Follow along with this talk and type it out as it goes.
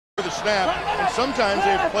the snap, and sometimes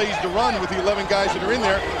they have plays to run with the 11 guys that are in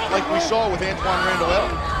there, like we saw with Antoine Randall.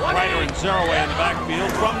 Ryder and Zerouay in the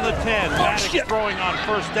backfield from the 10. Maddox throwing on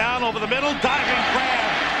first down over the middle. Diving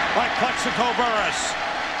grab by Plaxico Burress.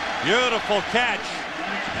 Beautiful catch.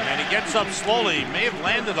 And he gets up slowly. May have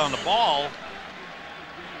landed on the ball.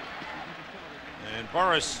 And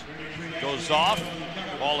Burress goes off.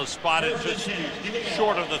 Ball is spotted just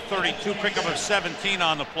short of the 32. Pickup of 17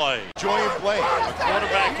 on the play. Enjoying playing. A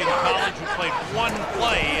quarterback in college who played one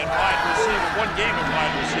play in wide receiver, one game of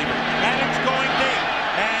wide receiver. Maddox going deep.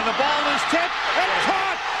 And the ball is tipped and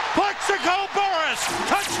caught. Plaxico Burress.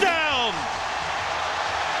 Touchdown.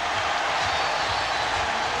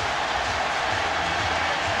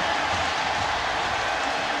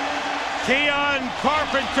 Keon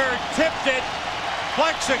Carpenter tipped it.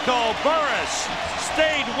 Plaxico Burress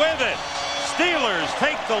stayed with it. Steelers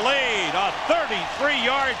take the lead. A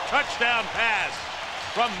 33-yard touchdown pass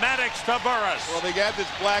from Maddox to Burress. Well, they got this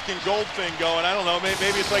black and gold thing going. I don't know.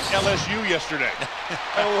 Maybe it's like LSU yesterday.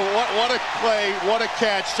 What a play. What a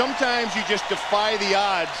catch. Sometimes you just defy the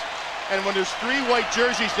odds. And when there's 3 white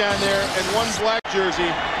jerseys down there and 1 black jersey,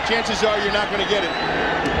 chances are you're not going to get it.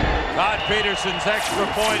 Todd Peterson's extra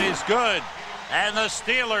point is good. And the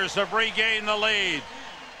Steelers have regained the lead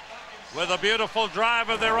with a beautiful drive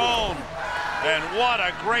of their own. And what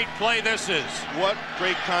a great play this is. What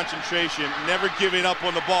great concentration. Never giving up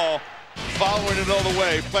on the ball. Following it all the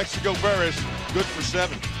way. Plaxico Burress, good for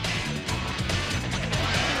 7.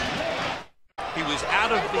 He was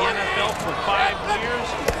out of the NFL for 5 years.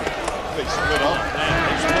 They split up.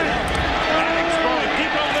 Maddox throwing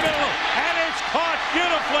deep over the middle. And it's caught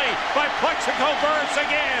beautifully by Plaxico Burress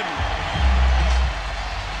again.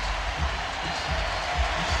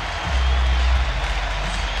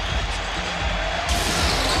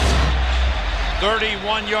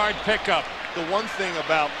 31-yard pickup. The one thing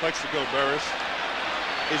about Plaxico Burress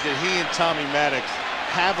is that he and Tommy Maddox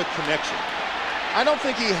have a connection. I don't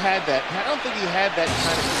think he had that. I don't think he had that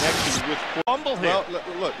kind of connection with. Fumble here. Well,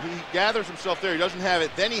 look, he gathers himself there. He doesn't have it.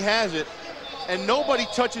 Then he has it, and nobody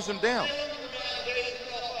touches him down.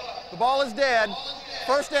 The ball is dead.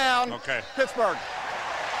 First down. Okay. Pittsburgh.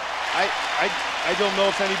 I don't know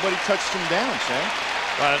if anybody touched him down, Sam.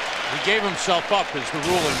 But he gave himself up is the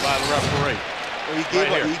ruling by the referee. Well,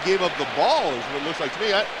 he gave up the ball is what it looks like to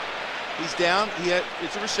me. He's down.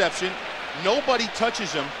 It's a reception. Nobody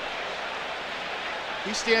touches him.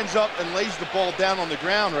 He stands up and lays the ball down on the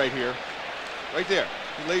ground right here. Right there.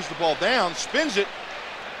 He lays the ball down, spins it.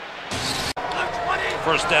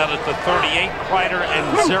 First down at the 38. Ryder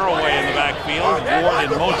and Zerouay in the backfield. Ward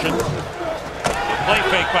in motion. The play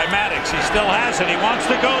fake by Maddox. He still has it. He wants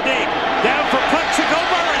to go deep. Down for Plaxico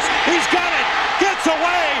Burress. He's got it. Gets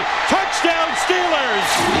away. Touchdown Steelers.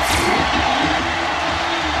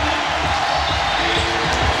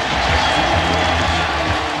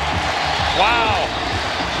 Wow.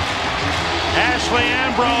 Ashley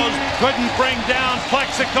Ambrose couldn't bring down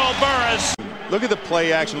Plaxico Burress. Look at the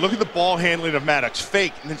play action. Look at the ball handling of Maddox.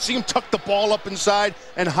 Fake. And then see him tuck the ball up inside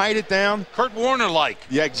and hide it down. Kurt Warner-like.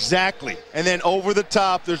 Yeah, exactly. And then over the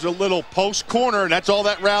top, there's a little post corner, and that's all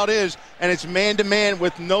that route is. And it's man-to-man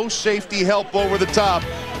with no safety help over the top.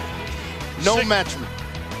 No matchman.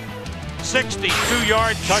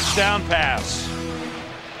 62-yard touchdown pass.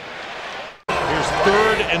 Here's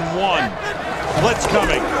 3rd and 1. Blitz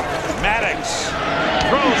coming. Maddox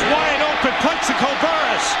throws wide open. Plaxico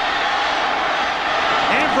Burress.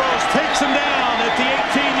 Ambrose takes him down at the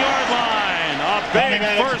 18-yard line. A big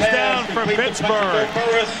first down for Pittsburgh.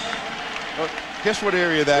 Well, guess what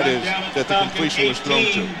area that is that the completion was thrown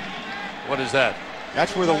to? What is that?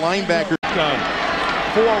 That's where the linebacker come.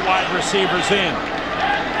 4 wide receivers in.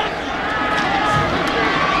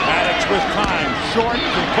 Maddox with time. Short,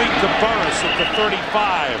 complete to Burress at the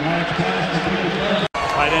 35.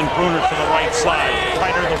 Tight end Bruner to the right side.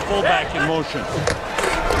 Ryder the fullback in motion.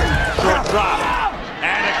 Short drop.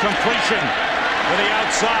 And a completion to the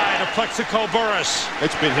outside of Plaxico Burress.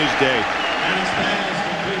 It's been his day.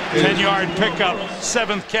 10-yard pickup.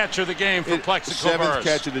 7th catch of the game for Plaxico Burress. 7th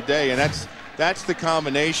catch of the day, and that's the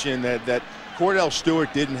combination that Cordell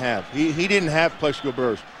Stewart didn't have. He didn't have Plaxico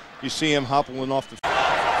Burress. You see him hoppling off the.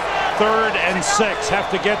 3rd and 6. Have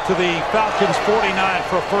to get to the Falcons 49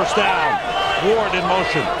 for a first down. Ward in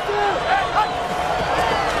motion.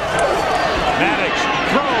 Maddox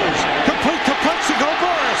throws. Complete to Plaxico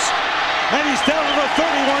Burress. And he's down to the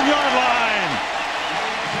 31-yard line.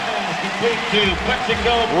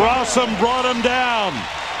 Rossum brought him down.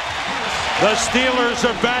 The Steelers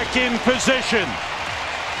are back in position.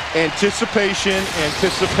 Anticipation.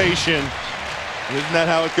 Isn't that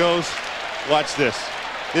how it goes? Watch this.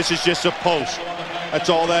 This is just a post. That's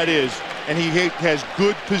all that is. And he has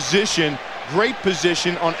good position, great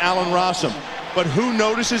position on Allen Rossum. But who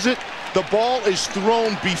notices it? The ball is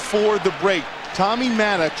thrown before the break. Tommy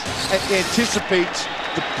Maddox anticipates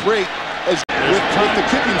the break with the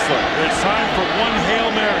kicking foot. There's time for one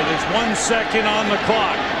Hail Mary. There's 1 second on the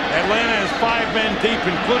clock. Atlanta has 5 men deep,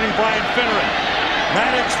 including Brian Finneran.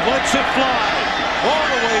 Maddox lets it fly all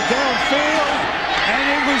the way downfield, and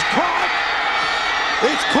it was caught.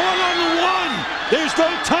 It's caught on the 1. There's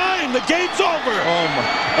no time. The game's over. Oh, my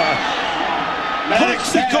God.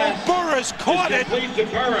 Plaxico Burress caught it.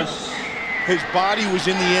 His body was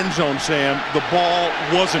in the end zone, Sam. The ball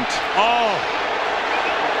wasn't. Oh,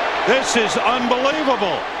 this is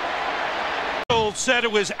unbelievable. Said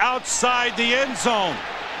it was outside the end zone.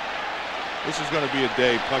 This is going to be a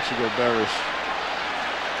day Plaxico Burress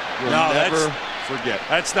will never forget.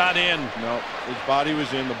 That's not in. No, his body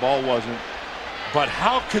was in, the ball wasn't. But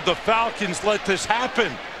how could the Falcons let this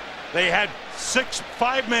happen? They had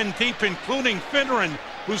 5 men deep, including Finneran,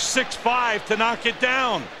 who's 6'5", to knock it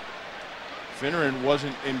down. Finneran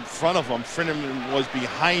wasn't in front of him. Finneran was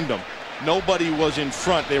behind him. Nobody was in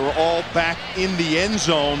front. They were all back in the end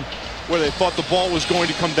zone where they thought the ball was going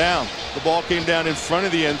to come down. The ball came down in front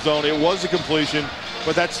of the end zone. It was a completion,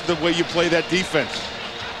 but that's the way you play that defense.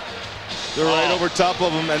 They're right over top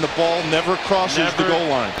of him, and the ball never crosses the goal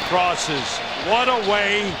line. Crosses. What a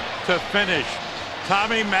way to finish.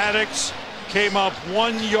 Tommy Maddox came up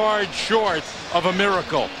 1 yard short of a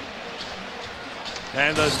miracle.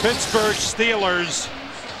 And the Pittsburgh Steelers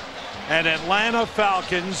and Atlanta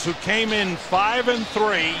Falcons, who came in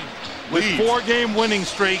 5-3 with 4-game winning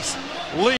streaks, lead.